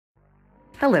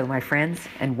Hello, my friends,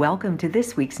 and welcome to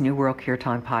this week's New World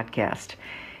Kirtan podcast.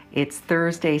 It's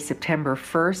Thursday, September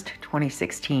 1st,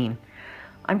 2016.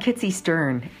 I'm Kitsy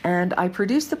Stern, and I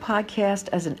produce the podcast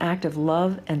as an act of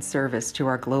love and service to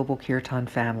our global Kirtan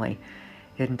family.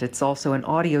 And it's also an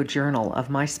audio journal of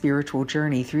my spiritual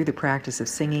journey through the practice of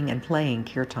singing and playing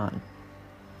Kirtan.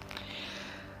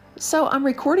 So I'm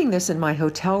recording this in my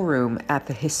hotel room at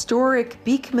the historic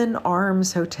Beekman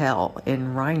Arms Hotel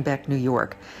in Rhinebeck, New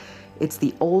York. It's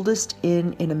the oldest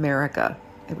inn in America.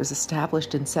 It was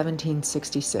established in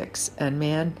 1766, and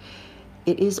man,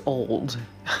 it is old.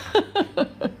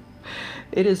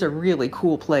 It is a really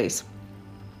cool place.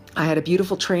 I had a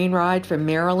beautiful train ride from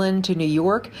Maryland to New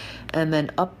York, and then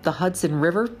up the Hudson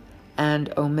River,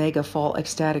 and Omega Fall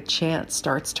Ecstatic Chant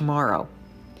starts tomorrow.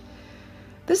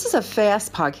 This is a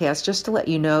fast podcast just to let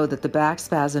you know that the back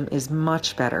spasm is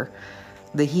much better.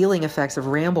 The healing effects of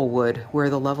Ramblewood, where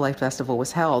the Love Life Festival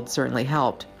was held, certainly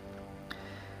helped.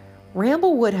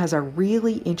 Ramblewood has a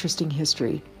really interesting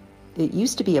history. It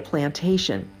used to be a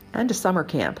plantation and a summer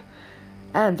camp,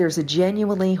 and there's a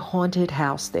genuinely haunted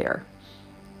house there.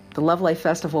 The Love Life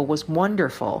Festival was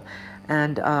wonderful,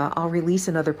 and I'll release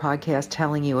another podcast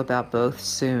telling you about both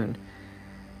soon.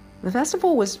 The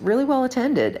festival was really well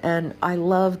attended, and I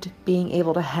loved being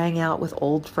able to hang out with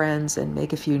old friends and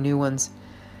make a few new ones.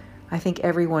 I think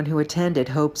everyone who attended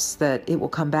hopes that it will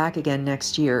come back again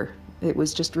next year. It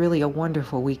was just really a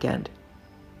wonderful weekend.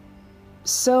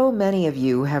 So many of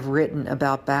you have written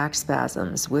about back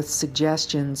spasms with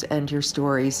suggestions and your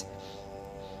stories.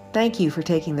 Thank you for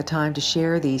taking the time to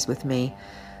share these with me.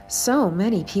 So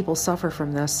many people suffer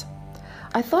from this.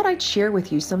 I thought I'd share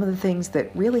with you some of the things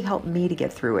that really helped me to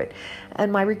get through it. And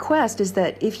my request is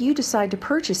that if you decide to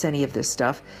purchase any of this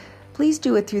stuff, please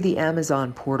do it through the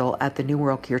Amazon portal at the New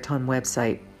World Kirtan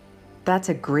website. That's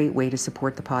a great way to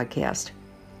support the podcast.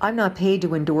 I'm not paid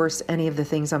to endorse any of the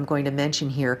things I'm going to mention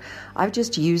here. I've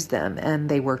just used them, and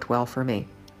they worked well for me.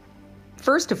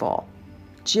 First of all,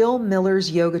 Jill Miller's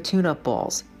Yoga Tune-Up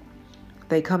Balls.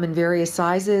 They come in various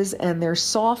sizes, and they're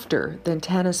softer than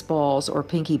tennis balls or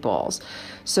pinky balls.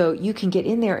 So you can get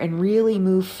in there and really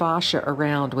move fascia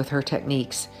around with her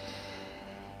techniques.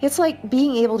 It's like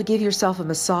being able to give yourself a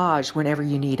massage whenever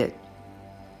you need it.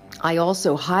 I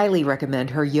also highly recommend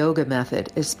her yoga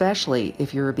method, especially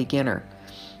if you're a beginner.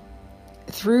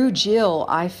 Through Jill,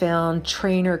 I found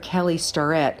trainer Kelly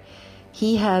Starrett.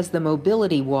 He has the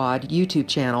Mobility WOD YouTube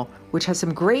channel, which has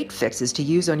some great fixes to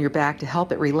use on your back to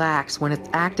help it relax when it's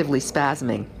actively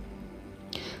spasming.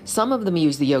 Some of them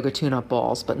use the yoga tune-up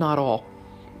balls, but not all.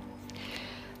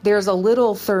 There's a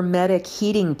little thermetic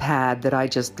heating pad that I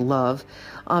just love.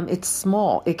 It's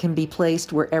small. It can be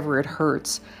placed wherever it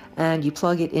hurts, and you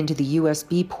plug it into the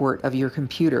USB port of your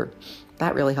computer.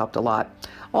 That really helped a lot.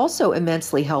 Also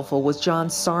immensely helpful was John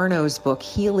Sarno's book,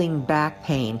 Healing Back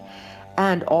Pain,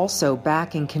 and also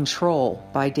Back in Control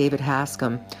by David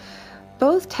Haskam.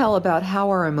 Both tell about how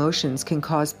our emotions can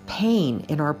cause pain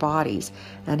in our bodies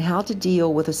and how to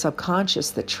deal with a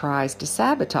subconscious that tries to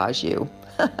sabotage you.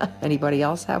 Anybody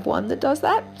else have one that does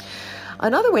that?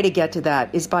 Another way to get to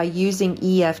that is by using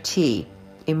EFT,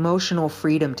 Emotional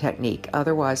Freedom Technique,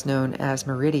 otherwise known as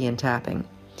meridian tapping.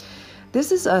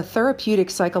 This is a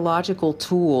therapeutic psychological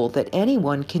tool that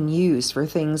anyone can use for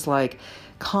things like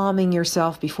calming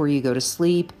yourself before you go to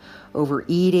sleep,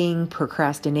 overeating,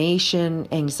 procrastination,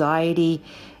 anxiety.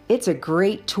 It's a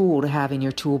great tool to have in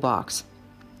your toolbox.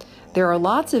 There are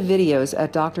lots of videos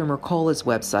at Dr. Mercola's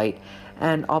website,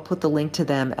 and I'll put the link to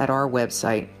them at our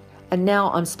website. And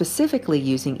now I'm specifically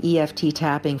using EFT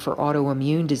tapping for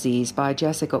autoimmune disease by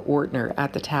Jessica Ortner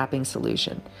at The Tapping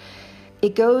Solution.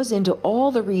 It goes into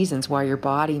all the reasons why your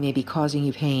body may be causing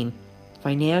you pain.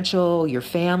 Financial, your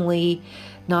family,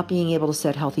 not being able to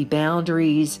set healthy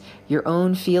boundaries, your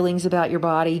own feelings about your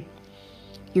body.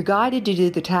 You're guided to do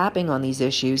the tapping on these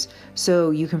issues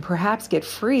so you can perhaps get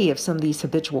free of some of these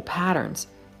habitual patterns.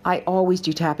 I always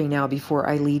do tapping now before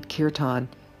I lead Kirtan.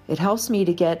 It helps me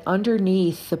to get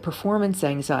underneath the performance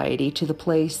anxiety to the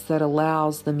place that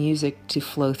allows the music to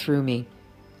flow through me.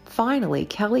 Finally,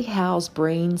 Kelly Howe's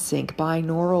Brain Sync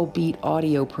binaural beat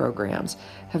audio programs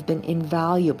have been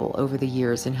invaluable over the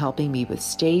years in helping me with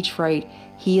stage fright,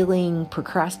 healing,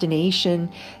 procrastination,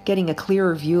 getting a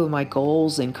clearer view of my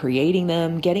goals and creating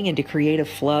them, getting into creative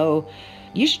flow.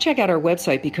 You should check out our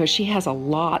website because she has a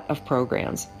lot of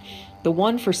programs. The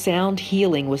one for sound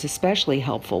healing was especially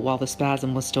helpful while the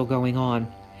spasm was still going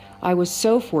on. I was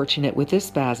so fortunate with this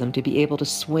spasm to be able to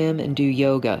swim and do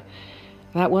yoga.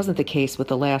 That wasn't the case with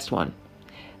the last one.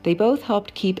 They both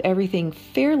helped keep everything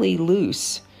fairly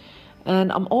loose.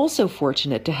 And I'm also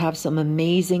fortunate to have some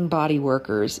amazing body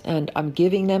workers, and I'm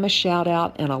giving them a shout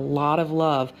out and a lot of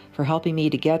love for helping me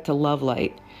to get to Love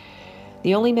Light.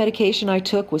 The only medication I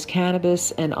took was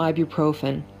cannabis and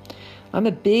ibuprofen. I'm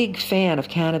a big fan of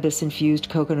cannabis-infused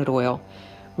coconut oil.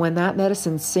 When that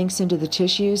medicine sinks into the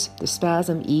tissues, the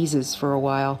spasm eases for a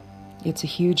while. It's a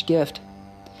huge gift.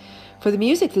 For the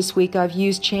music this week, I've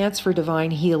used Chants for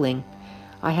Divine Healing.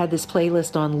 I had this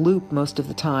playlist on loop most of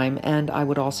the time, and I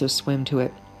would also swim to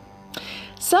it.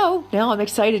 So, now I'm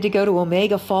excited to go to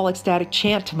Omega Fall Ecstatic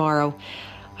Chant tomorrow.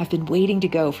 I've been waiting to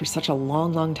go for such a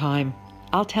long, long time.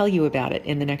 I'll tell you about it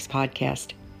in the next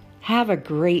podcast. Have a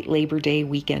great Labor Day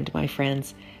weekend, my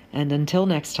friends, and until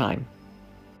next time,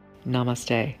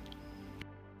 namaste.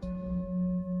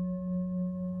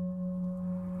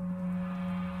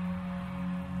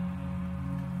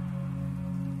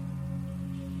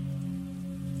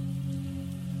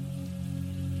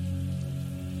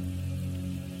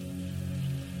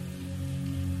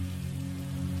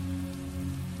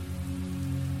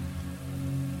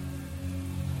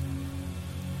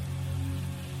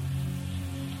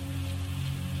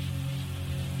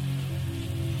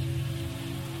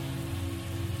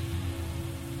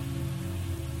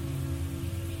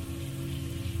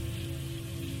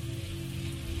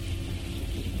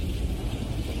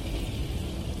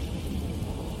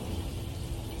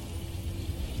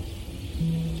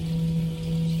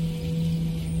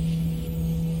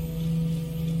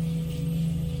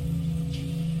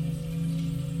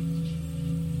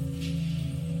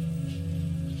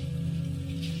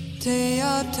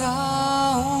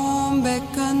 Teataum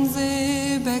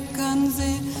Bekkanse, Bekkanse,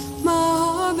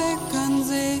 Maha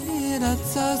Bekkanse,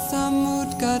 Ratsa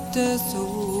Samudgate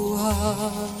Suha.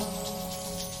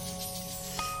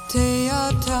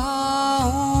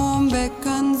 Teataum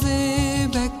Bekkanse,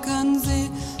 Bekkanse,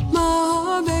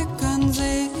 Maha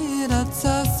Bekkanse,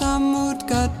 Ratsa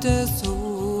Samudgate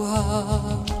Suha.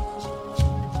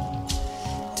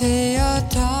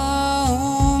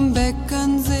 Teataum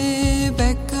Bekkanse,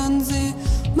 Bekkanse,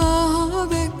 Maha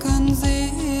Bekkanse,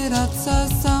 Ratsa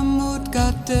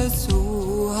Samudgate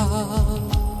Suha.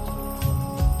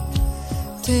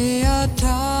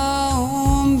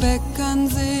 Teataum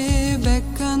Bekkanse,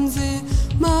 Bekkanse,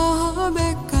 Maha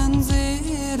Bekkanse,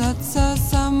 Ratsa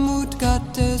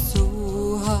Samudgate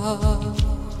Suha.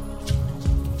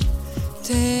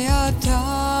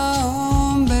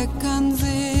 Teataum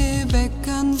Bekkanse,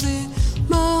 Bekkanse,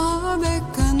 Maha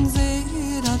Bekkanse,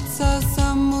 Ratsa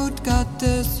Samudgate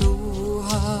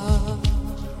Suha.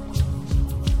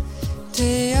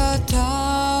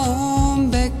 Teataum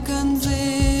Bekkanse,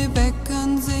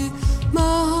 Bekkanse,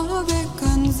 Maha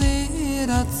Bekkanse,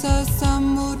 Ratsa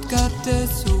Samudgate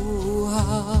Suha.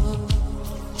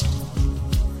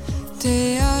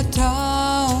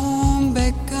 Teataum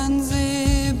Bekkanse,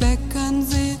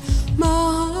 Bekkanse,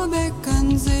 Maha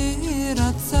Bekkanse,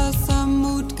 Ratsa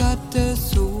Samudgate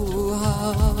Suha.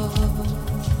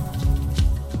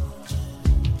 Teataum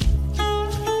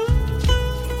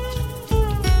Bekkanse,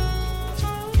 Bekkanse,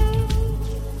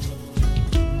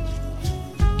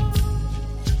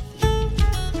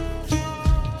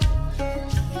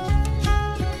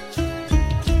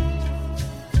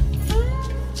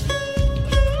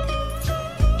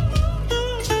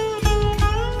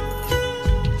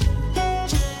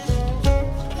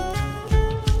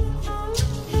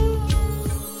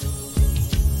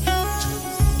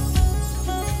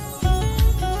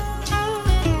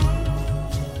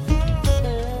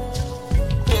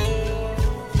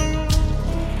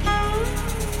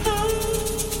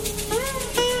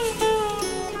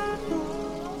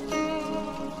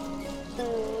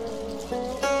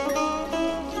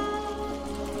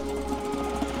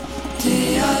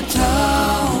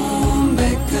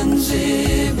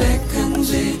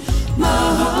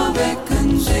 Maha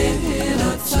Bekkanse,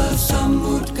 Ratsa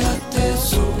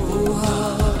Samudgate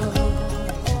Suha.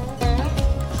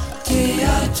 Teataum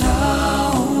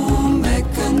Bekkanse,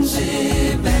 Bekkanse,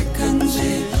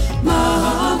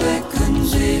 Maha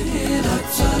Bekkanse,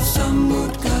 Ratsa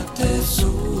Samudgate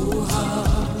Suha.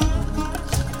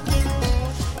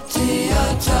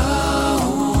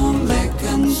 Teataum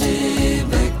Bekkanse,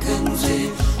 Bekkanse,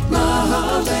 Maha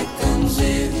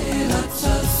Bekkanse,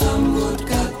 Ratsa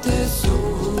Samudgate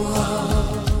Suha.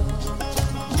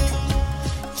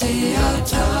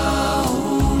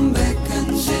 Teataum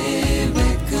Bekkanse,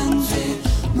 Bekkanse,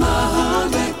 Maha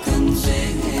Bekkanse,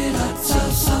 Ratsa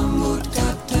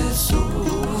Samudgate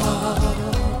Suha.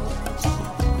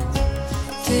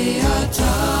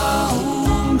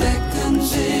 Teataum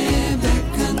Bekkanse,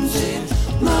 Bekkanse,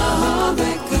 Maha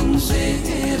Bekkanse,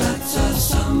 Ratsa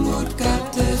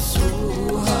Samudgate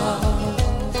Suha.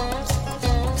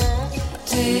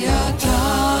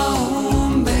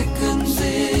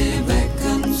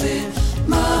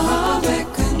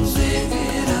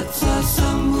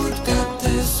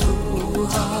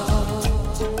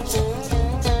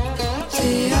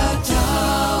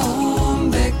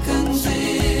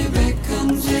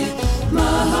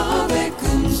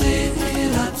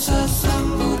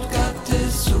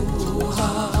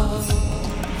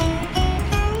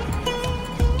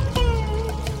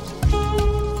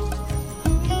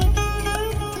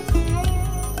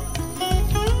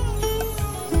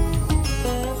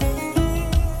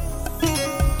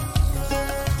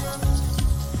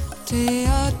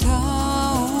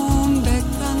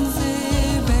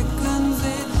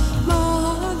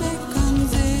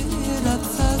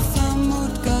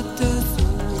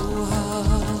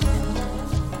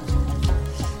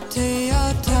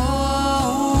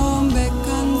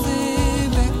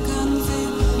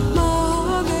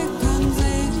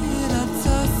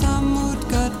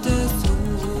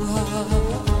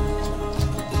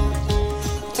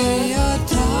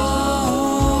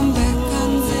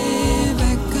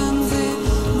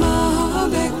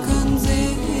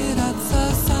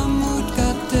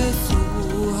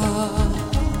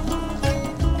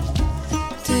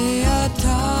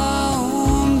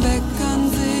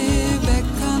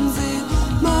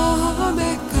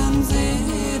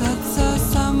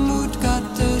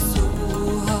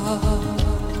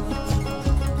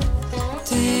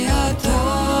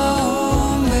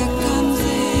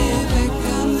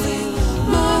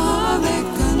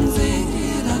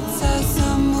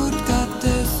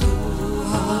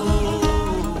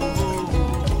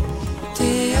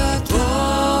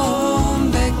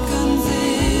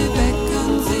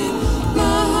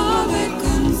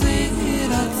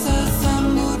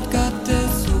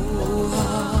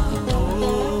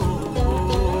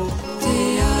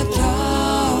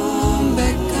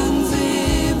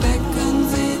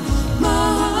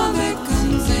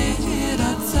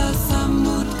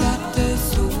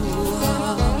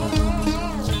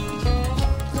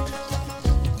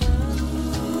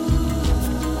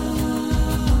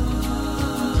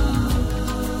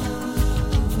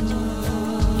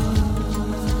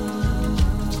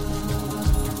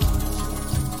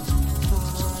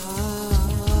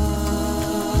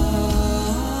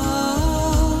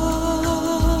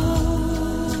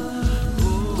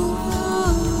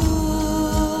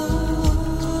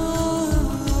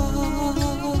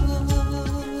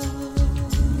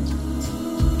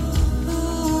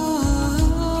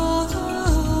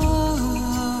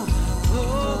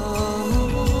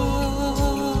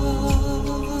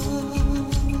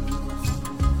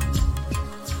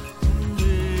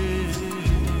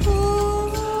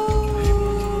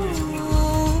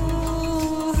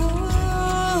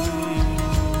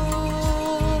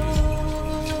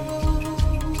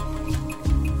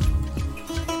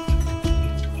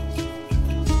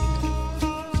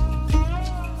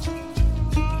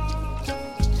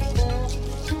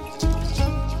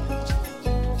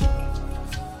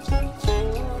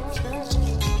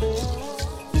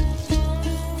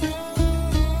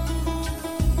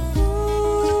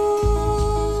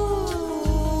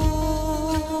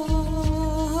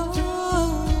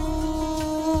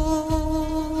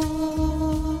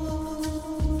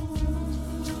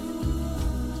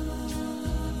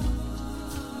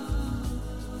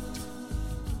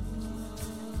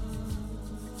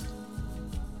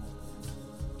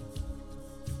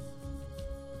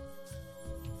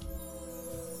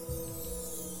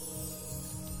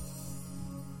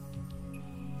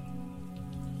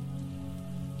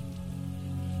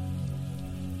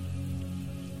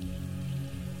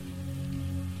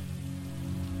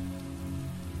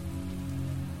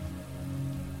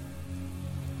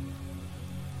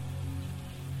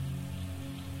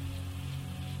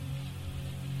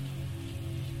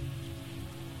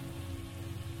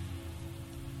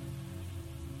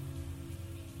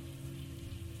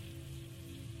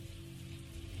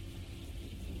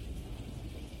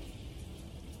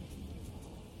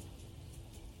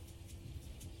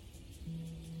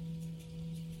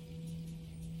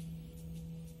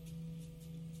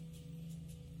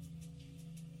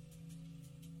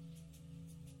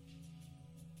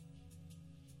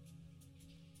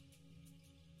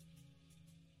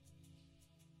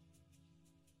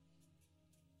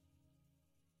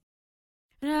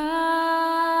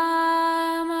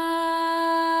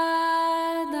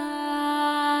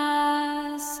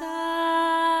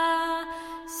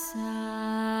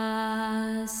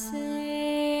 Sa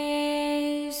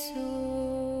se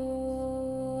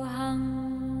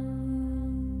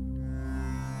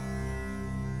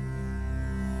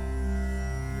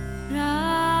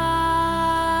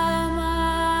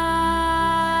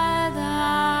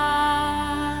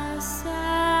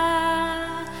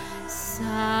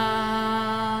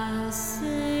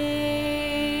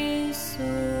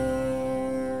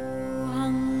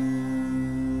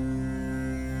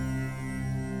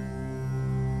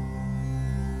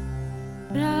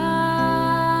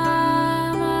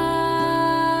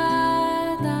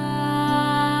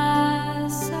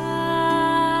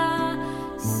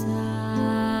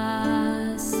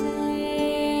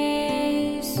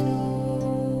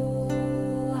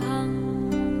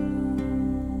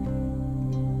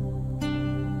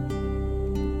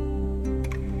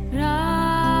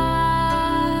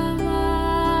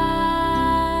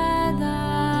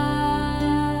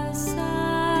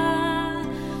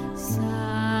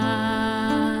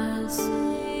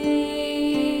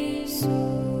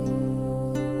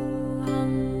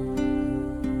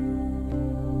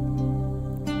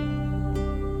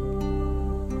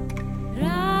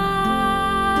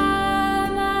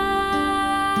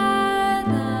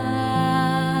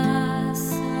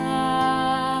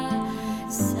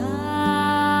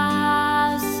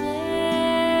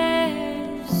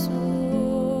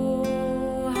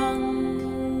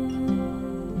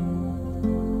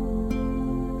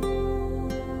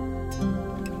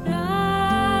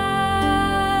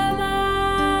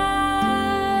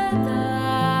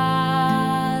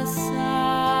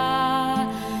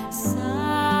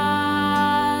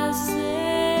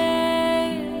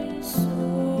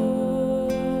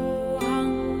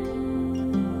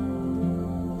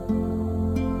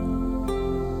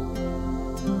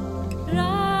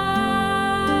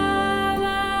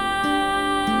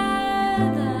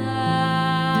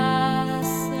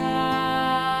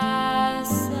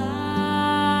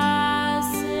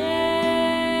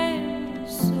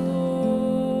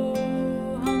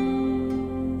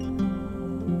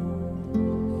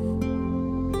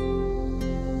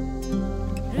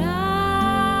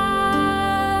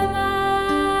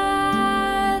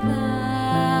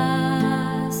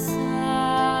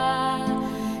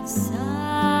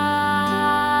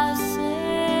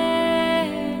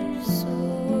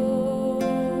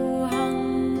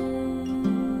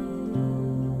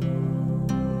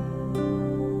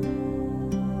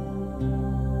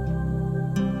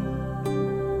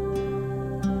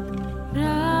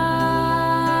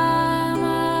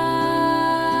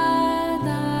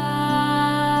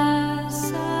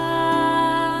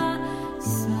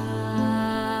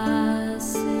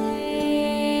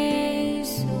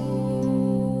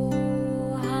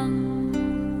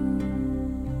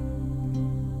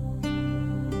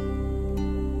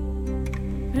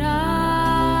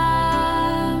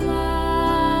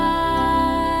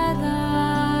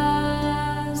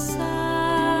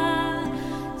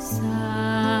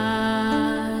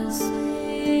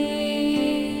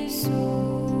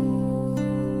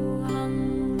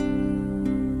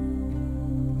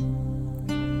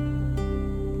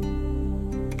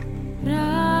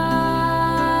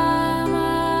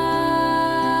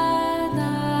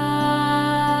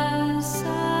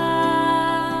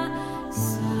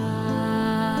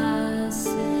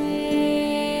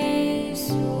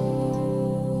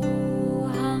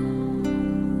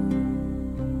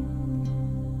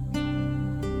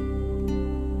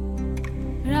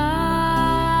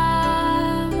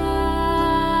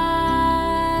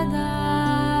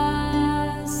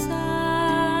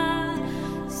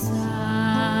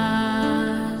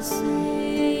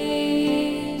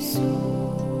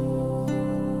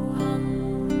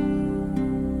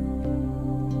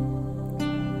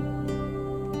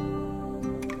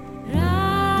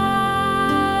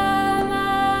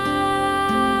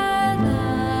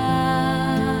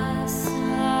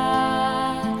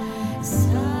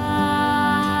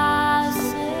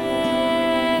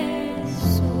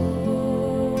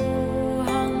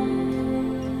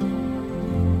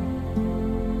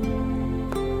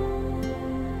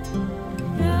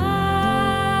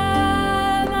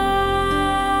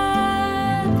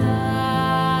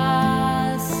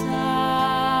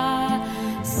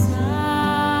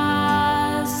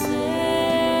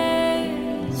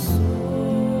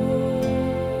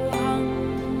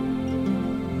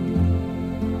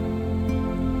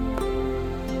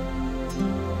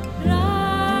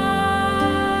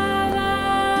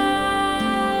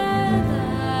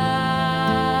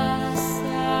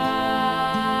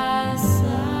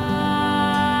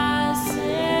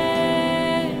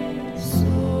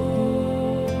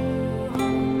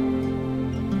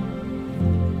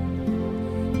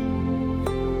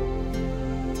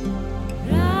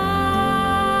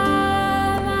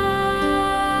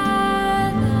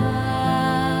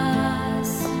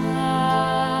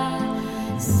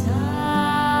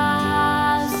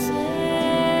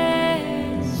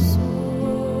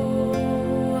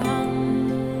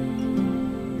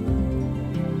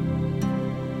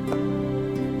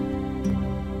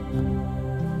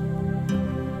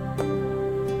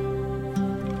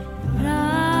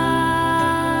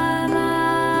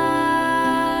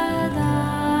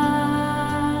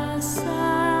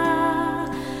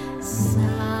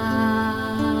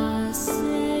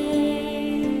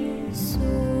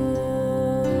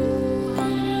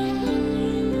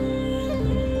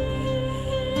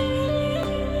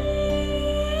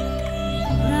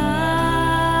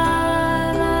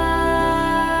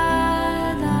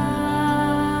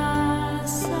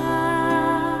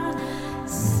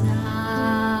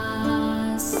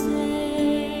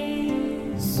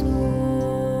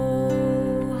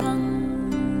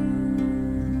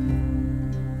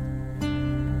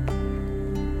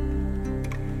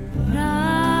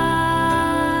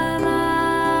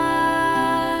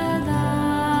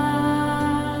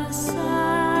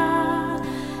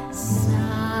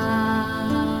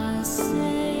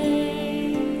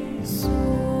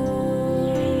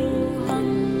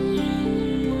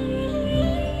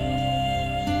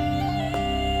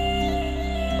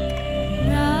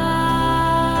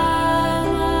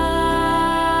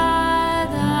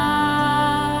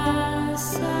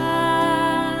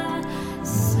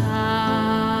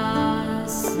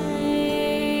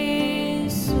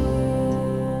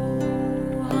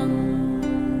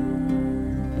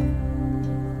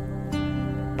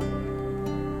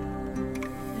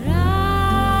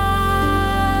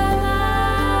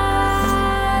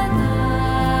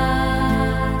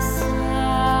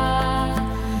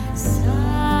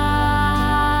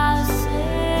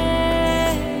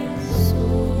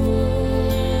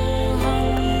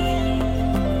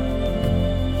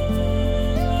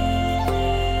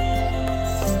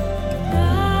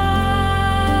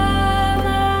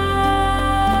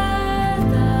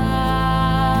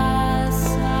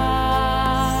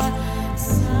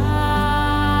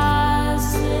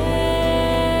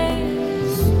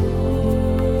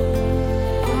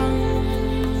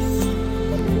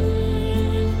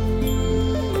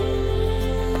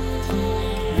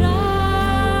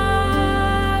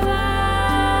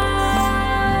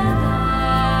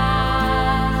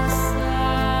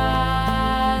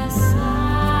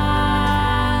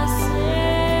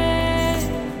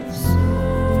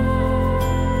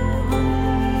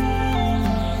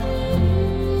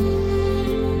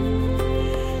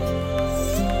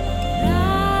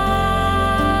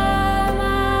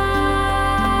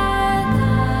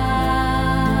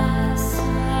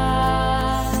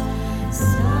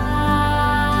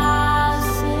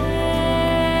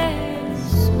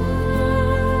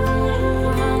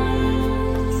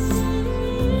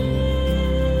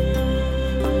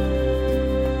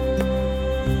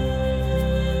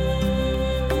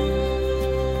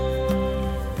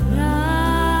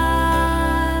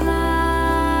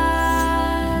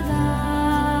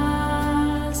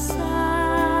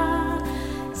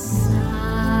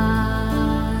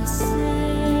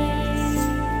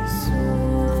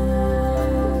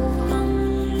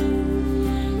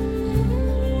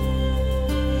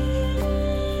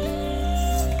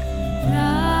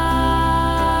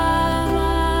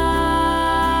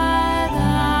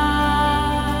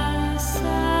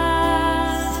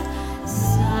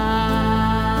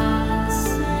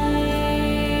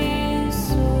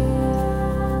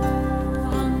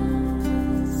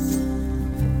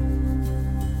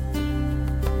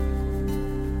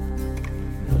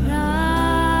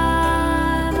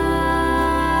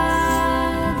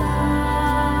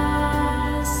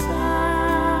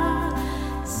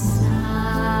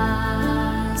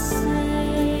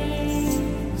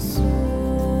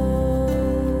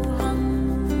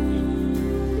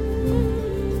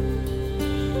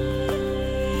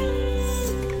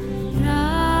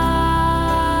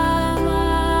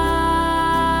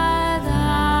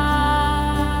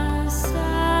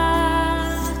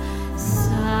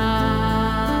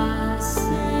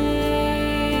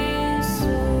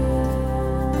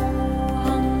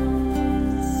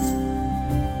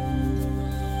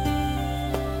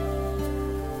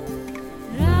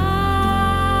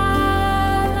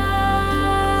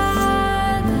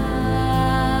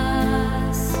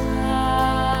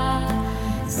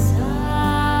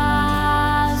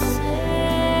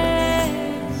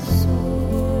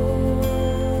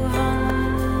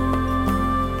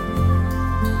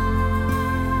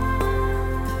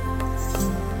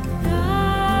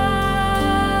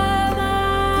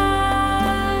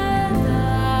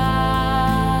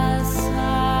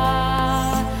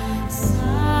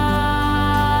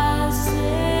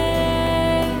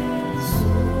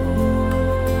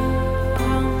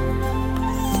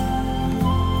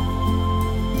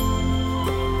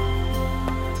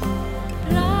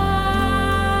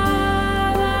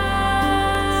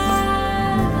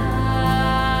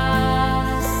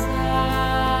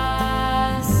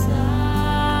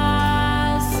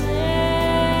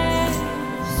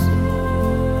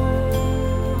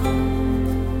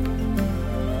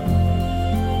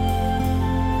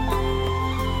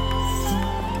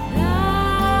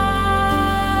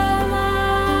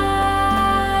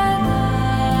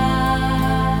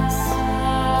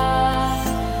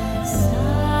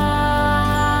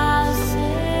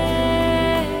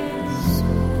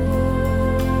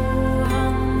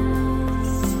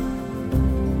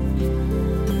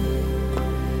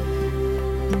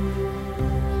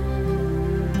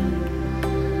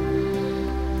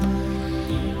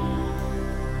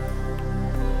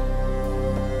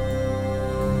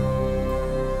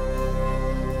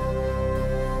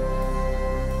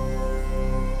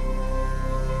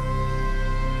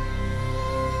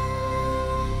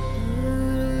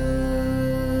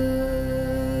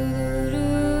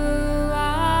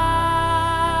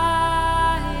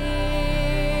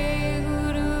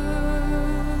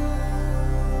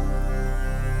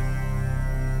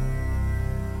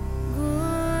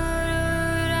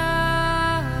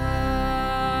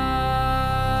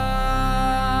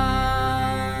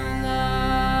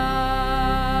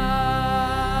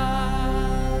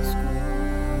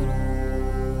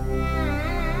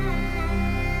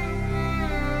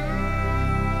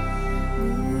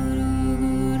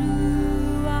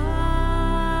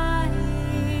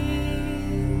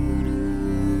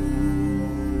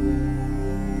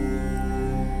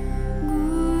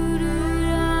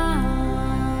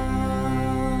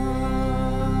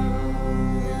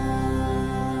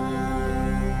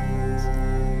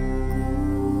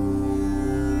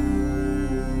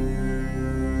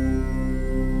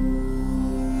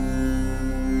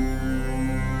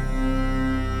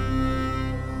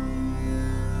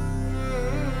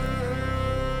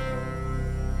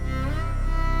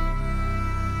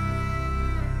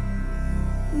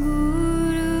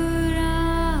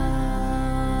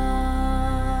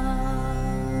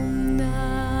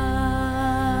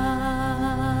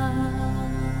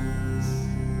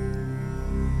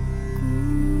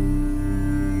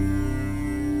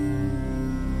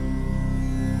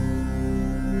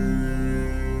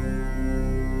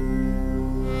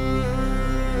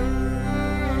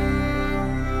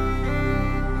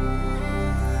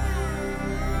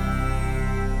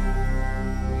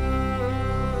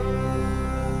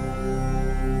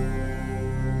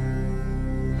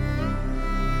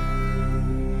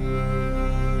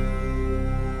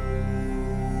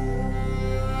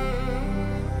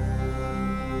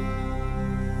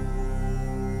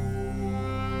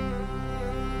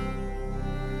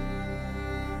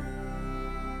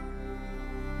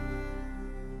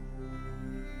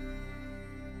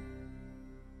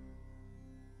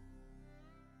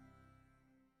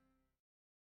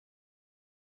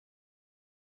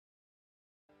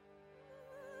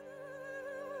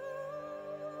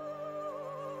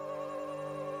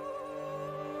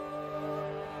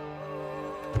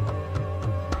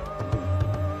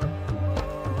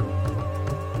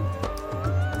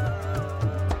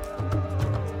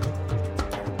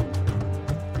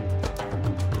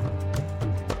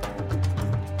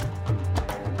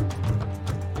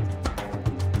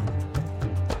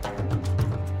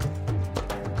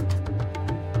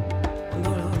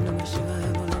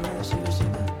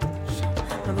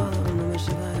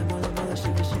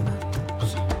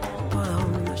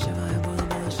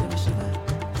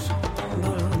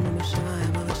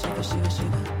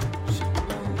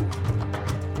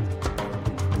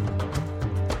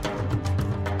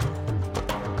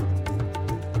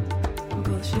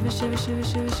Shiva Shiva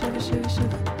Shiva Shiva Shiva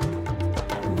Shiva.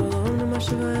 Bolo Om Namah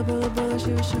Shivaya, Bolo Bolo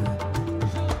Shiva Shiva.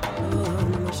 Bolo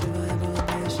Om Namah Shivaya, Bolo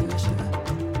Bolo Shiva Shiva.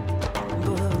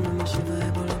 Bolo Om Namah Shivaya,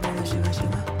 Bolo Bolo Shiva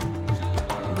Shiva.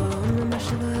 Bolo Om Namah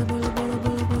Shivaya, Bolo Bolo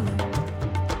Bolo Bolo.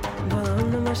 Bolo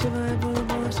Om Namah Shivaya, Bolo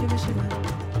Bolo Shiva Shiva.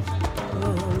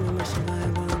 Bolo Om Namah Shivaya,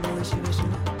 Bolo Bolo Shiva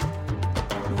Shiva.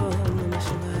 Bolo Om Namah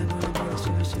Shivaya, Bolo Bolo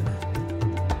Shiva Shiva.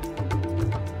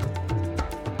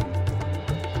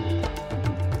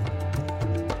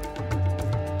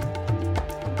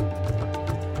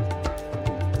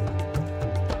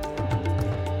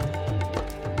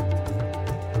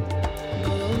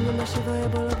 Shivaya,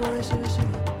 Bolo Bolo Shiva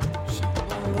Shiva.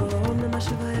 Bolo Om Namah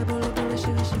Shivaya, Bolo Bolo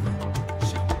Shiva Shiva.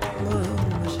 Bolo Om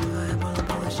Namah Shivaya,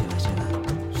 Bolo Bolo Shiva Shiva.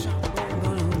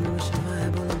 Bolo Om Namah Shivaya,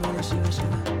 Bolo Bolo Shiva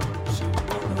Shiva.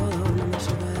 Bolo Om Namah Shivaya, Bolo Bolo Shiva Shiva. Bolo Om Namah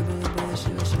Shivaya, Bolo Bolo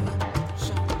Shiva Shiva.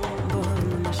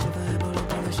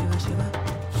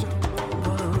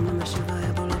 Bolo Om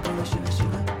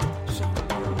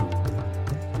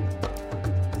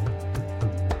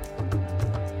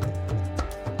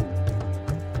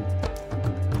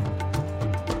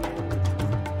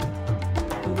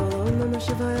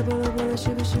Namah Shivaya, Bolo Bolo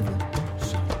Shiva Shiva. Shivaya, Bolo Bolo Shiva Shiva.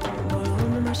 Bolo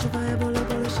Om Namah Shivaya, Bolo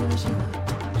Bolo Shiva Shiva.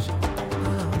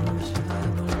 Bolo Om Namah Shivaya,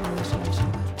 Bolo Bolo Shiva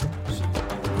Shiva.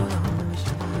 Bolo Om Namah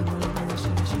Shivaya, Bolo Bolo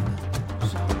Shiva Shiva.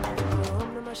 Bolo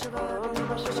Om Namah Shivaya, Bolo Bolo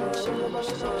Shiva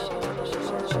Shiva. Bolo Om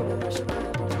Namah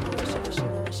Shivaya, Bolo Bolo Shiva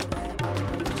Shiva.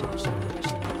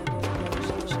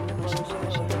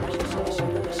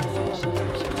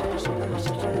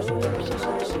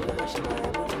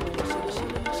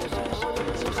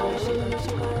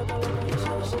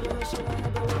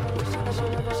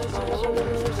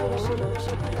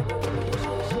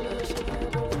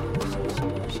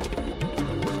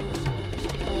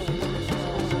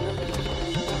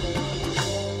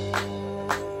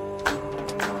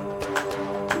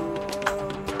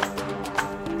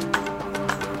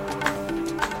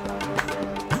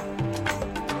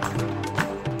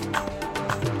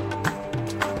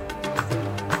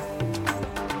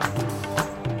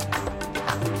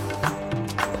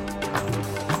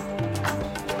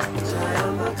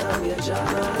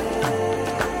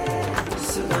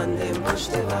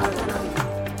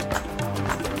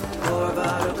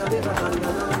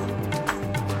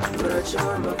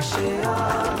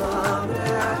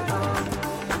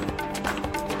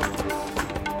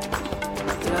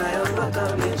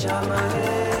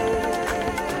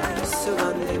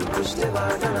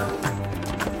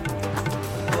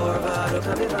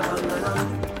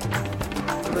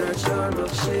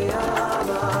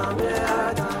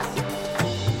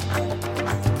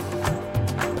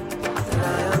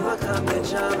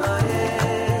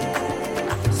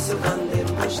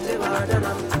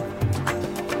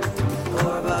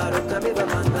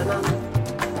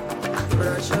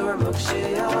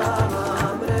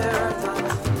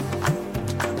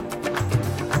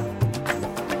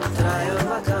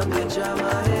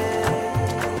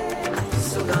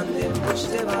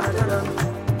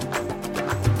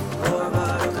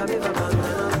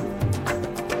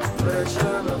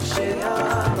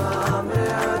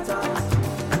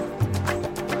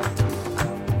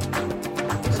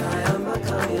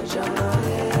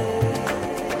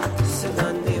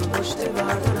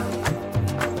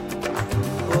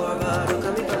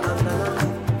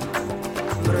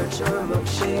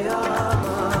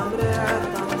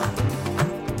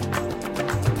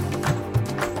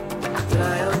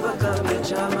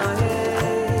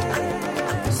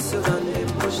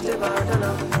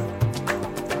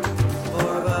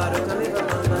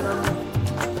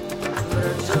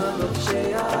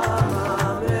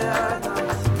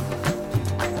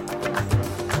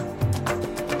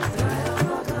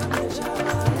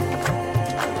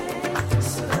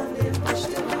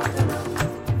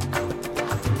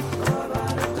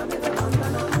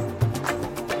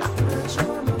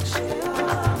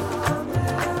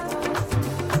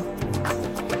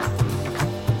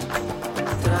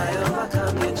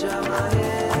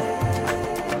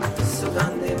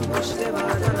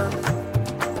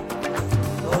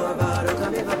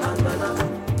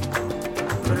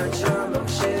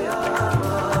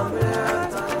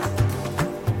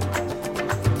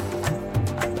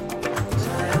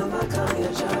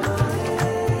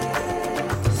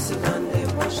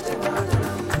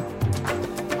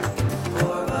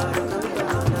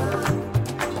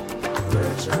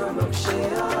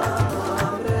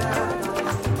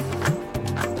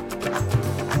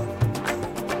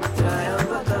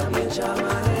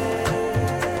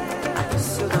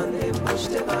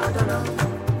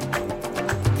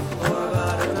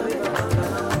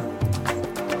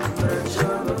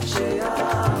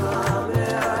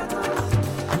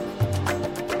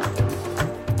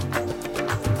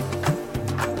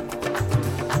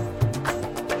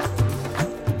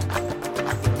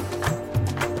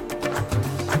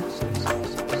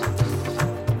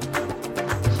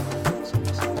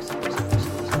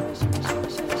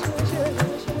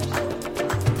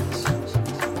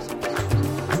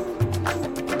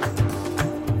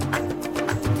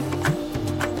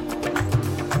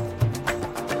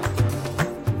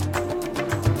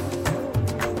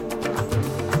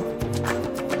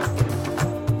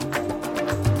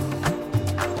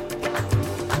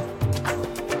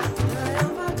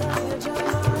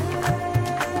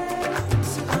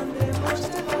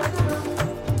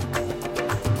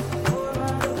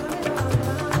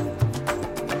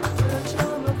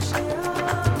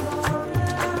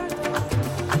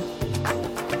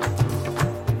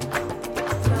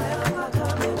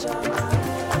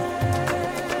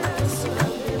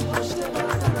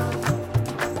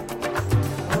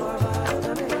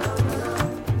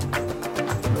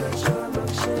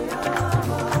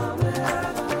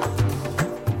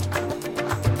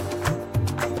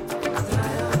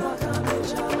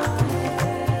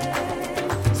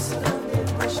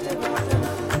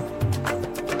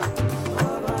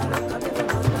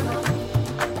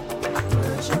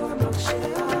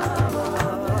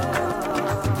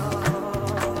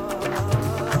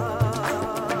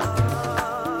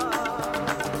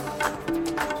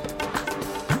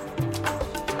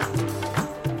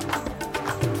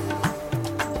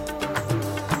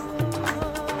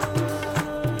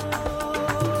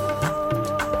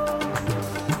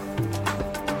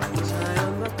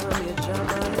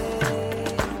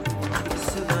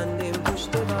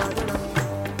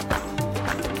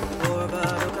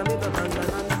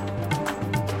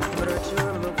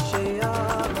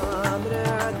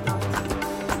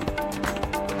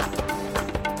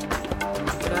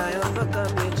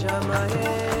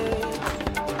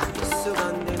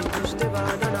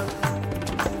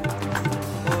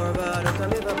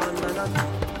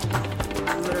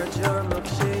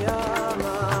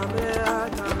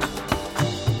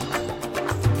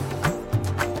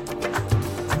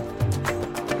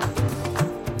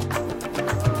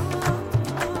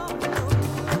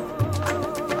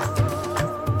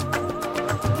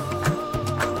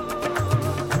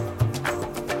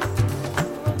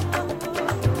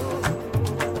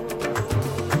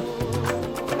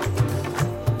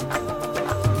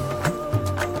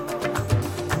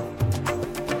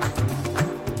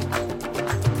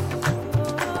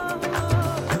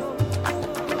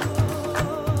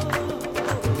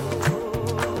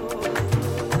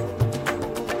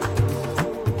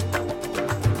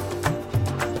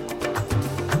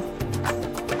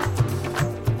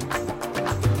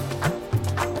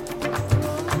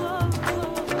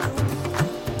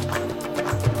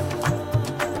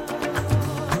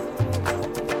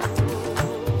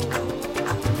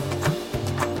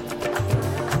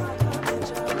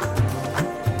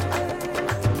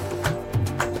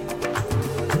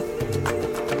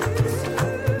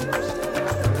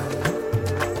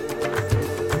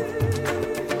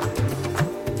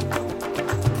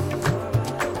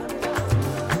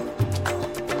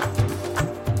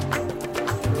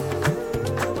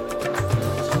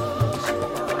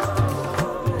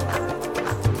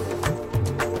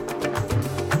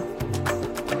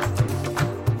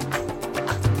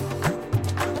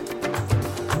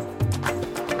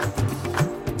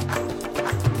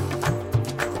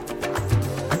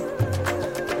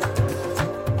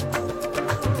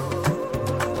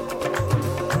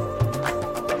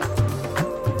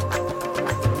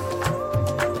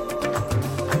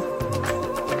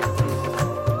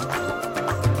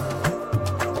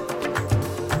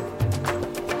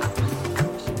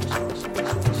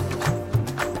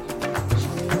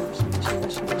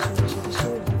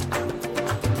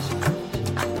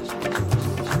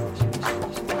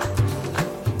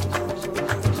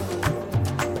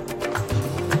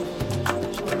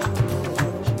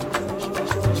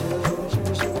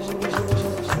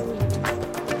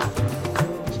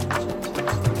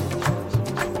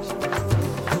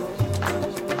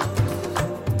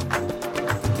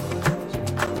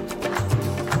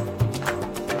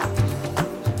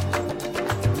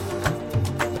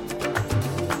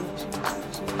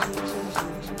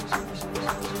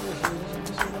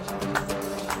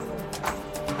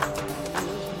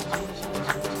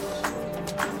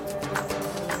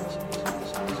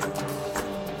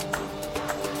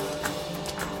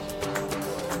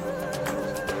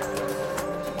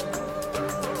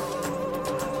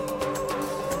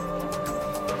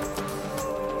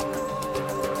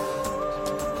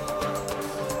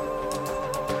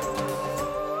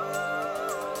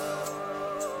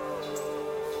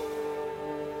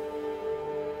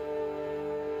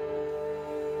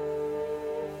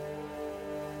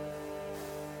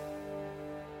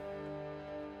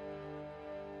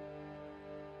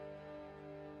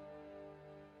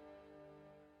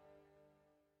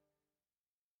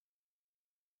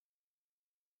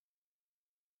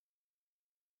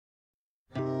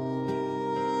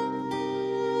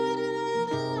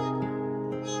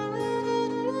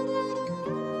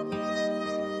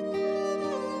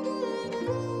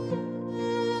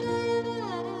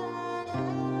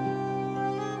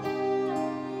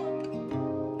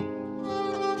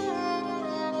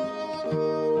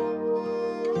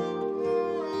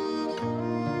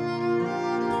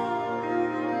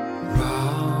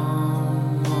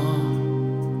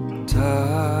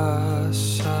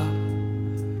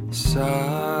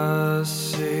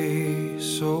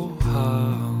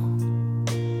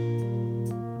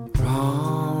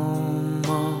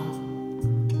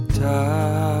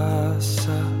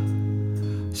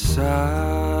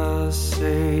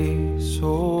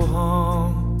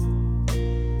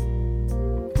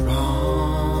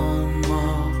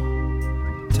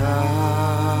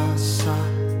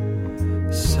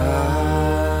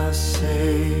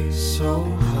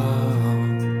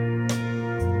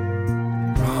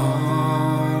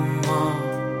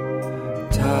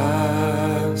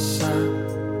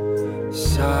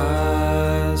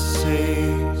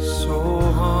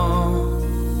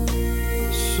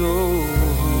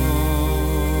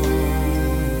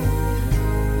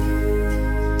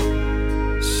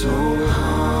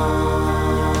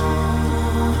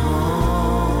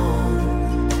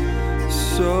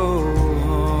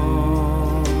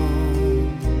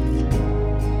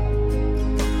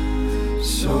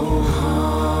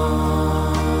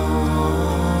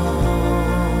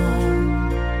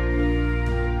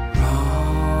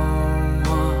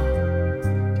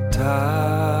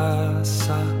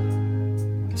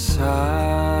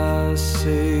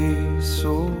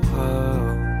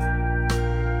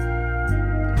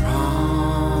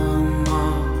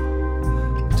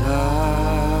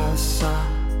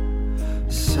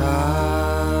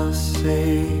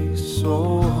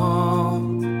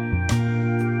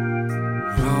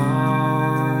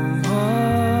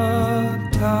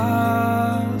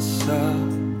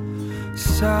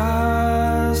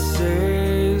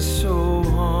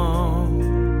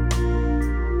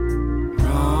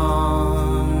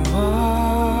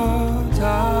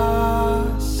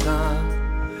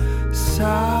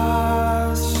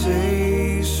 I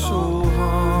say so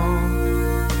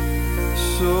hard,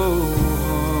 so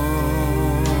hard,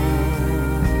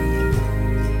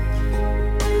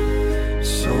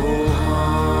 so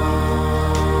hard,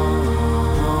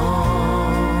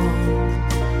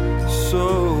 so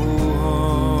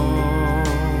hard,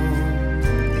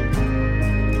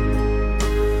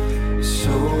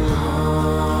 so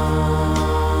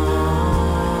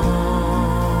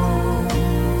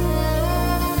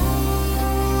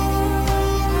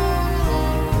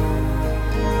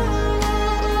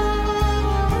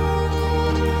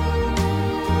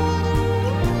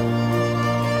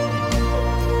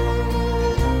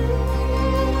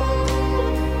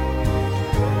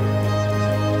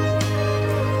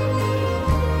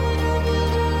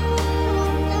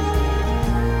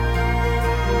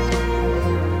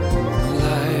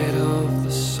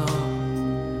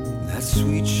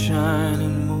sweet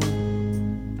shining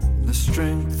moon, the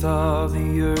strength of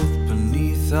the earth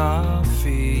beneath our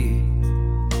feet.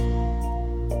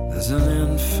 There's an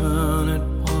infinite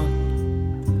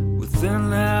one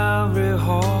within every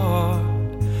heart,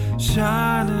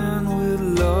 shining with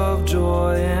love,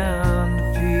 joy, and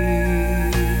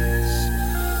peace.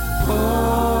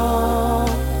 Oh,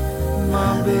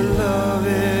 my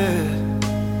beloved,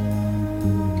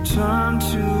 turn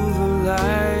to the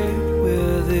light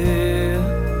within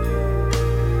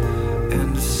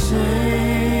and sing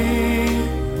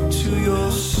to your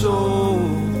soul,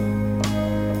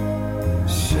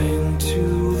 sing to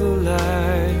the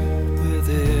light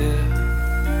within.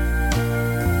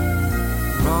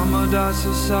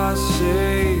 Ramadasa I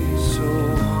say so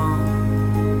hum,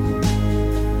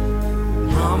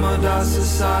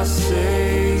 Ramadasa I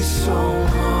say so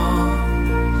hum,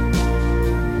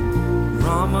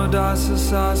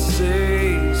 Ramadasa I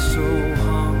say so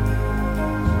hum,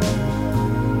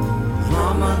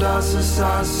 Ramadasa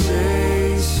I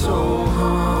say so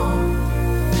hum,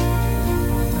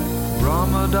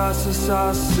 Ramadasa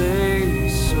I say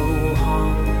so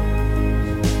hum,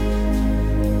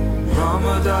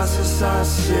 Ramadasa I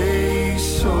say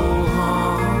so hum,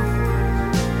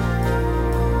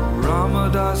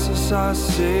 Ramadasa I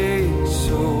say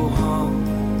so hum,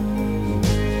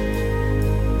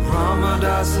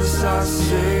 Ramadasa I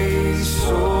say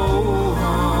so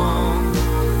hum,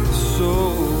 so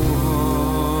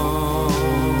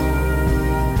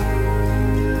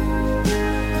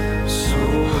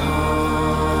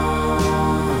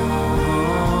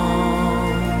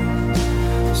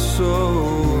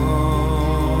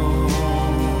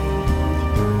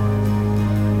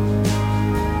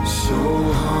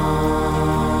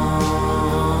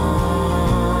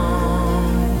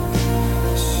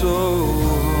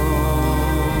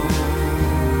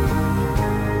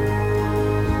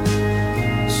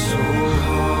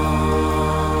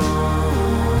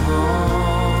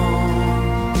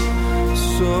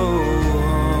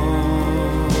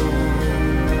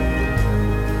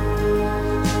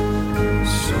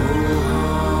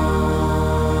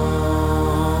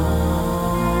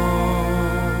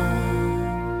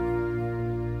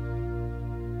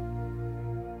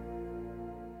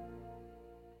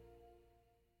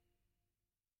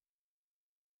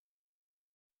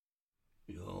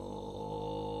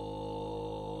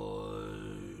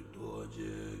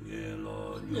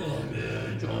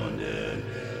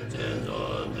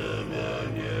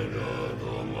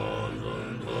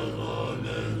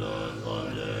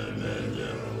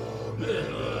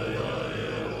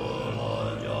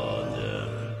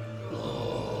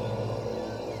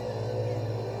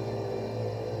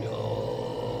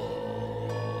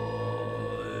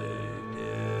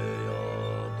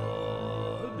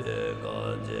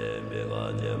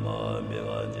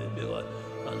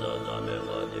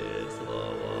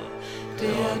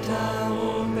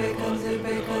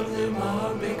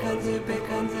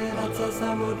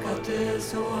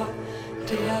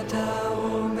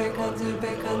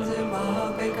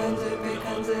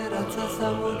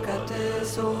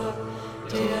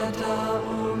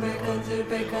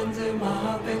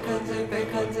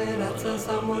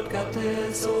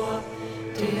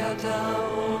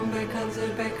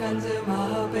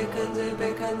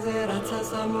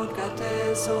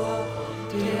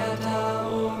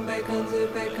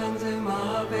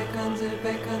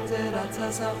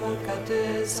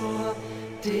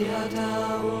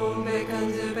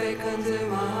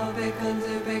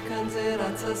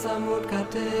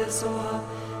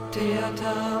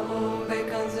Theata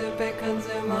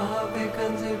bekanze maha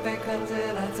bekanze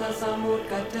ratsa samut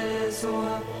kate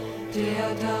soa.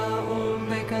 Theata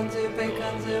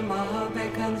bekanze maha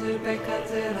bekanze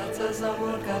ratsa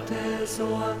samut kate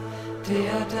soa.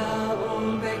 Theata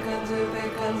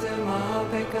bekanze maha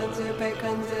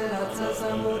bekanze ratsa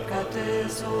samut kate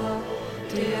soa.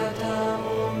 Theata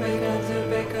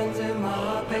bekanze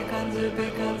maha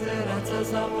bekanze ratsa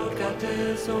samut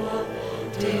kate soa.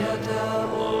 Theata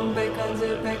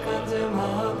bekanze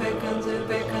maha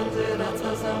bekanze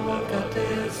ratsa samut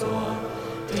kate soa.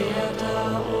 Theata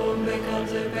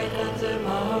bekanze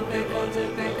maha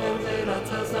bekanze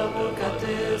ratsa samut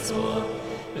kate soa.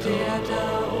 Theata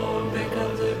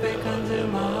bekanze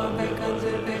maha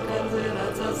bekanze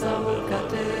ratsa samut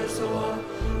kate soa.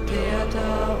 Theata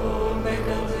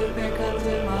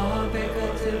bekanze maha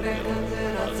bekanze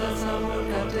ratsa samut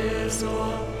kate soa.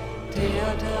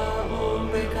 Theata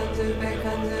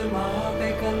bekanze maha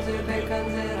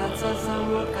bekanze ratsa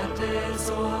samut kate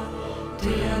soa.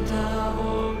 Theata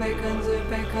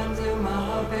bekanze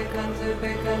maha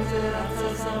bekanze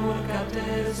ratsa samut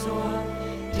kate soa.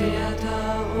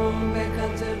 Theata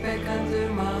bekanze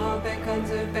maha bekanze ratsa samut kate soa. Theata bekanze maha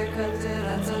bekanze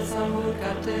ratsa samut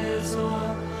kate soa.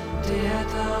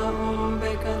 Theata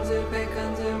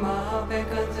bekanze maha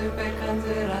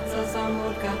bekanze ratsa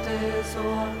samut kate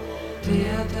soa.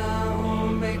 Theata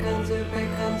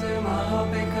bekanze maha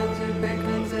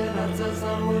bekanze ratsa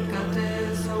samut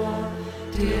kate soa.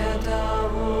 Theata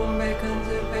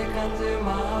bekanze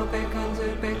maha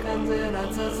bekanze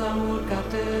ratsa samut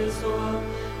kate soa.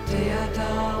 Theata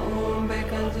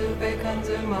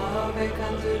bekanze maha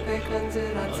bekanze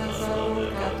ratsa samut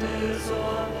kate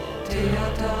soa.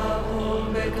 Theata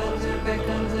bekanze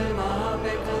maha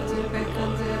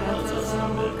bekanze ratsa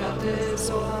samut kate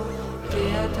soa.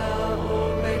 Theata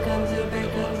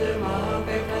bekanze maha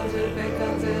bekanze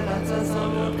ratsa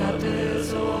samut kate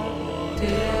soa.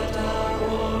 Theata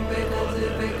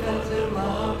bekanze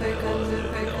maha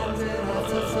bekanze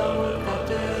ratsa samut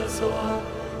kate soa.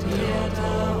 Theata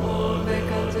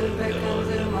bekanze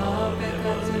maha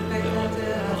bekanze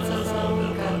ratsa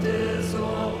samut kate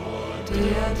soa.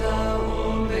 Theata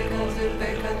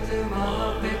bekanze maha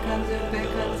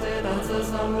bekanze ratsa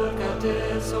samut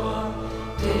kate soa.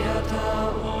 Theata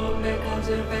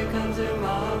bekanze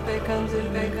maha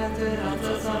bekanze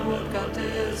ratsa samut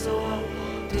kate soa.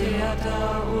 Theata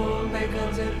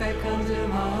bekanze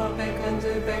maha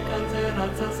bekanze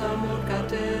ratsa samut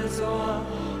kate soa.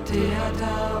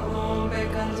 Theata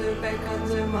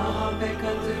bekanze maha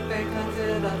bekanze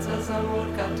ratsa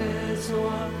samut kate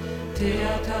soa.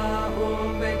 Theata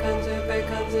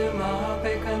bekanze maha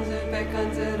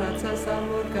bekanze ratsa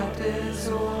samut kate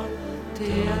soa.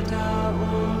 Theata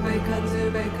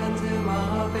bekanze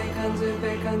maha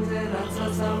bekanze ratsa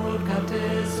samut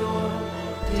kate soa.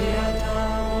 Theata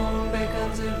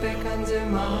bekanze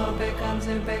maha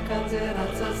bekanze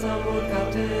ratsa samut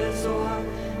kate soa.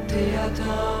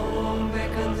 Theata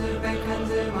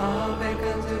bekanze maha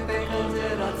bekanze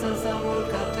ratsa samut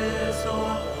kate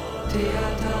soa.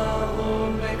 Theata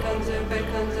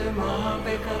bekanze maha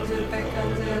bekanze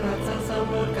ratsa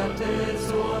samut kate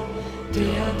soa.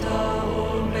 Theata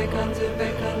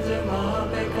bekanze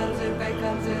maha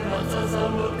bekanze ratsa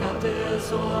samut kate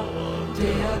soa.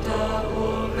 Theata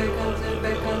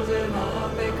bekanze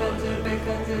maha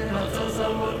bekanze ratsa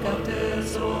samut kate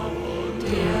soa.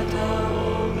 Theata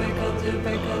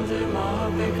bekanze maha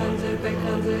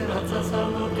bekanze ratsa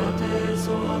samut kate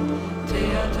soa.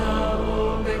 Theata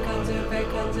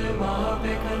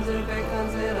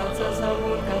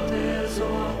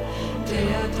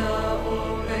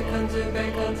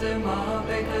bekanze maha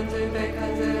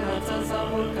bekanze ratsa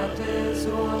samut kate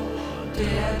soa.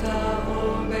 Theata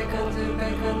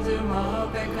bekanze maha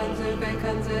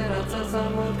bekanze ratsa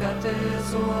samut kate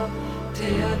soa.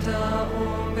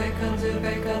 Theata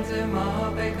bekanze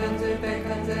maha bekanze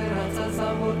ratsa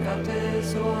samut kate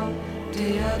soa.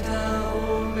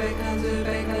 Theata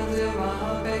bekanze maha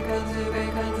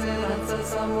bekanze ratsa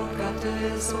samut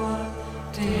kate soa.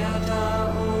 Theata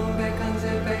bekanze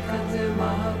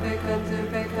maha bekanze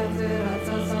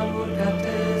ratsa samut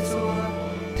kate soa.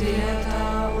 Theata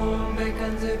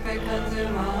bekanze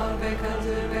maha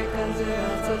bekanze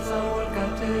ratsa samut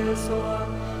kate soa.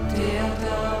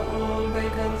 Theata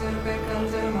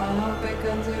bekanze maha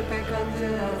bekanze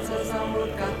ratsa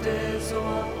samut kate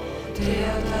soa.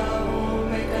 Theata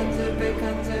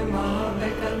bekanze maha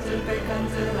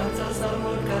bekanze ratsa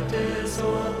samut kate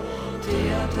soa.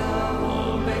 Theata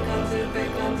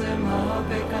bekanze maha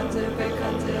bekanze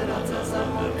ratsa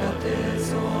samut kate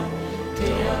soa.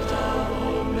 Theata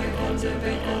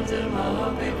bekanze maha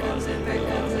bekanze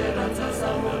ratsa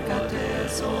samut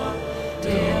soa.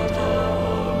 Theata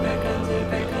om bekanze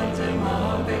bekanze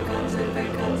maha bekanze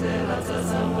bekanze rasa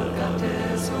samurkate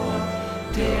soa.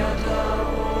 Theata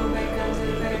om bekanze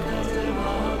bekanze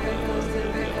maha bekanze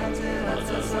bekanze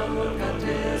rasa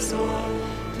samurkate soa.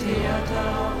 Theata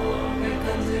om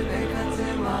bekanze bekanze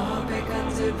maha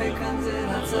bekanze bekanze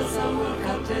rasa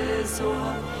samurkate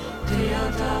soa.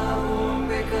 Theata om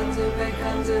bekanze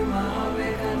bekanze maha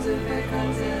bekanze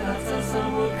bekanze rasa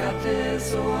samurkate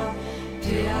soa.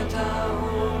 Theata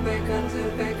om bekanze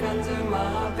bekanze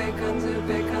maha bekanze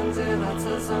bekanze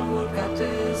rasa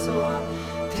samurkate soa.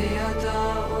 Theata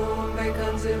om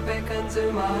bekanze bekanze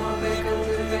maha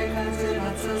bekanze bekanze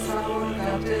rasa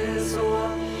samurkate soa.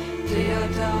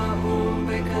 Theata om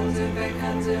bekanze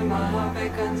bekanze maha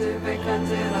bekanze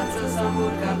bekanze rasa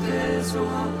samurkate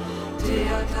soa.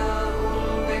 Theata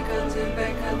om bekanze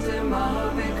bekanze maha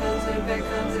bekanze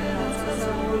bekanze rasa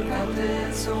samurkate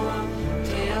soa.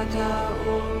 Theata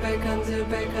om bekanze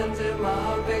bekanze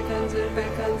maha bekanze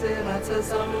bekanze rasa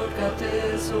samurkate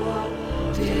soa.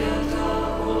 Theata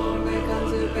om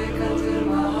bekanze bekanze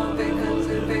maha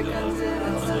bekanze bekanze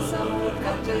rasa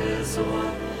samurkate soa.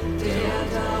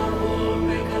 Theata om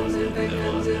bekanze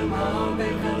bekanze maha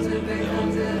bekanze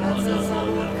bekanze rasa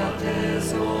samurkate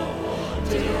soa.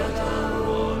 Theata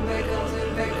om bekanze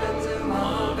bekanze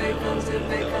maha bekanze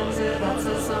bekanze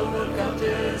rasa samurkate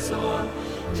soa.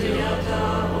 Theata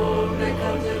om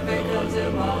bekanze bekanze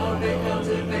maha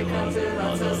bekanze bekanze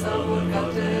rasa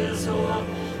samurkate soa.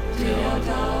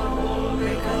 Theata om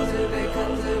bekanze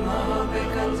bekanze maha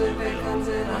bekanze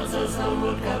bekanze rasa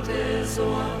samurkate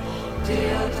soa.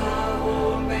 Theata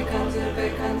om bekanze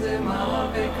bekanze maha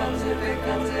bekanze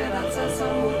bekanze rasa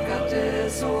samurkate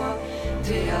soa.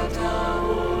 Theata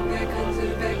om bekanze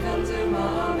bekanze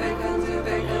maha bekanze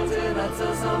bekanze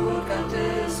rasa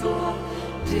samurkate soa.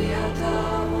 Theata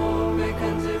om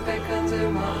bekanze bekanze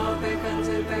maha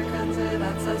bekanze bekanze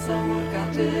rasa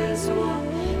samurkate soa.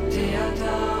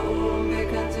 Theata om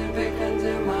bekanze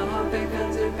bekanze maha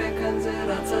bekanze bekanze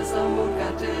rasa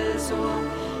samurkate soa.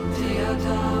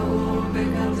 Theata om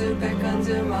bekanze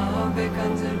bekanze maha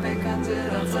bekanze bekanze rasa samurkate soa. Theata om bekanze bekanze maha bekanze bekanze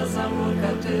rasa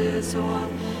samurkate soa.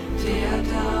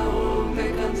 Theata om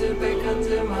bekanze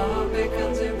bekanze maha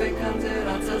bekanze bekanze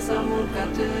rasa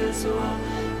samurkate soa.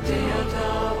 Theata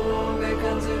om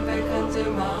bekanze bekanze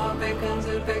maha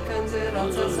bekanze bekanze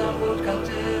rasa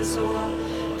samurkate soa.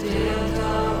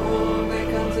 Theata om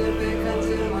bekanze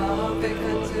bekanze maha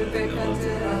bekanze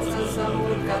bekanze rasa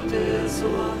samurkate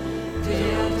soa.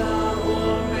 Theata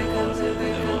om bekanze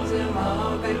bekanze maha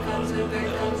bekanze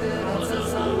bekanze rasa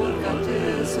samurkate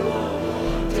soa.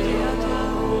 Theata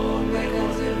om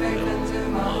bekanze bekanze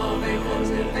maha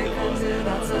bekanze bekanze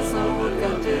rasa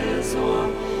samurkate soa.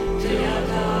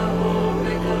 Theata om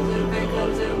bekanze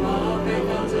bekanze maha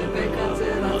bekanze bekanze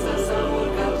rasa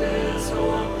samurkate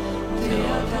soa.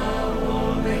 Theata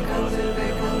om bekanze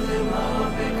bekanze maha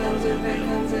bekanze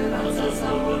bekanze rasa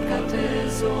samurkate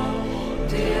soa.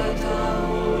 Theata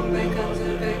om bekanze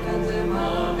bekanze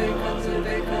maha bekanze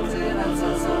bekanze rasa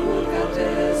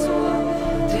samurkate soa.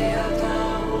 Theata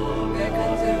om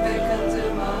bekanze bekanze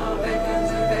maha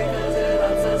bekanze bekanze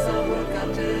rasa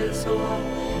samurkate soa.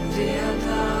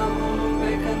 Theata om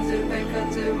bekanze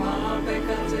bekanze maha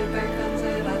bekanze bekanze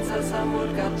rasa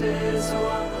samurkate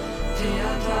soa.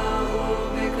 Theata om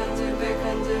bekanze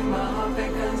bekanze maha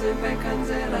bekanze bekanze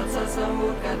rasa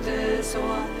samurkate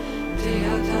soa.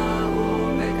 Theata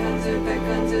om bekanze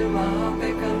bekanze maha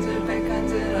bekanze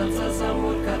bekanze rasa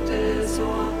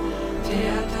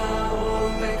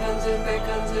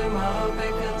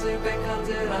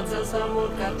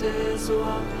samurkate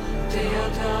soa.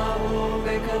 Theata om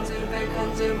bekanze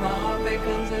bekanze maha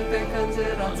bekanze bekanze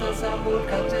rasa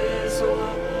samurkate soa.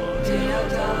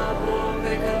 Theata om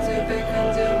bekanze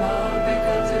bekanze maha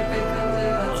bekanze bekanze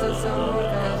rasa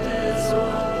samurkate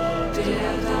soa.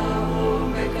 Theata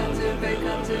om bekanze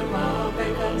bekanze maha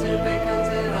bekanze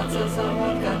bekanze rasa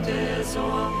samurkate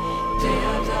soa.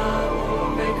 Theata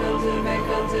om bekanze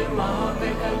bekanze maha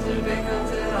bekanze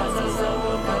bekanze rasa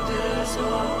samurkate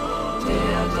soa.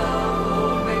 Theata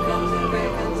om bekanze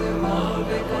bekanze maha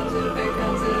bekanze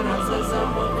bekanze rasa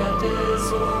samurkate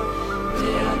soa.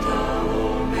 Theata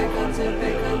om bekanze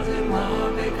bekanze maha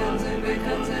bekanze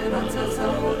bekanze rasa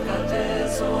samurkate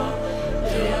soa.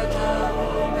 Theata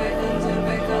om bekanze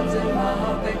bekanze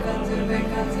maha bekanze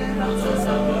bekanze rasa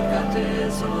samurkate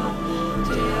soa.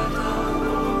 Theata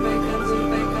om bekanze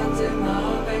bekanze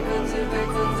maha bekanze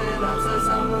bekanze rasa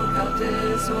samurkate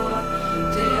soa.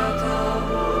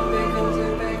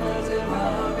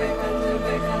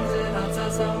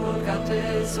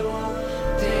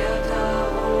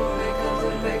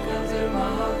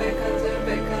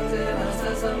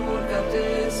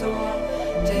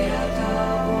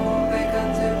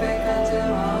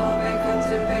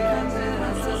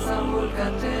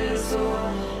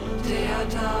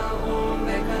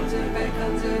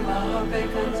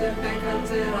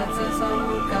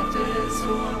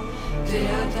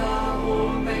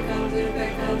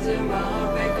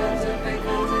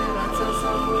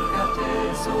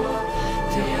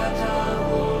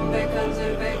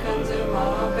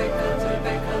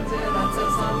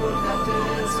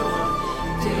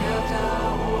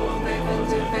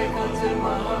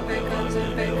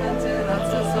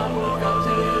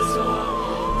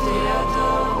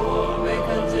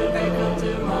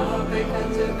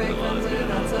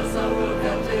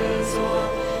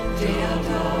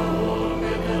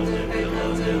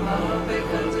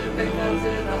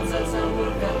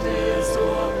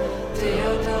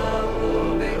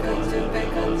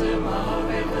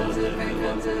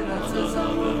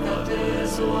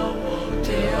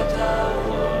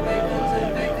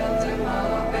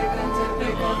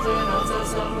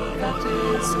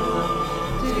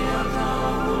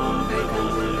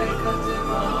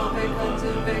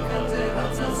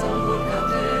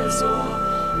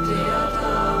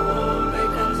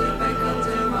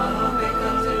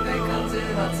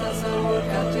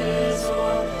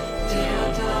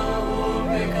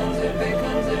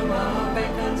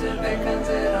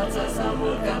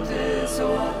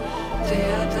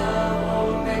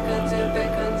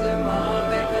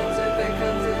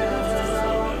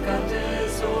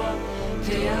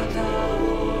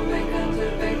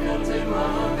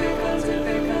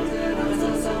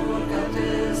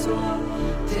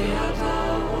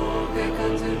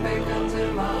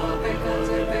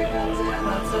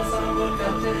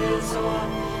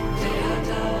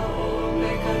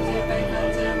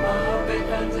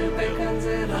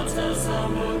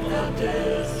 Samut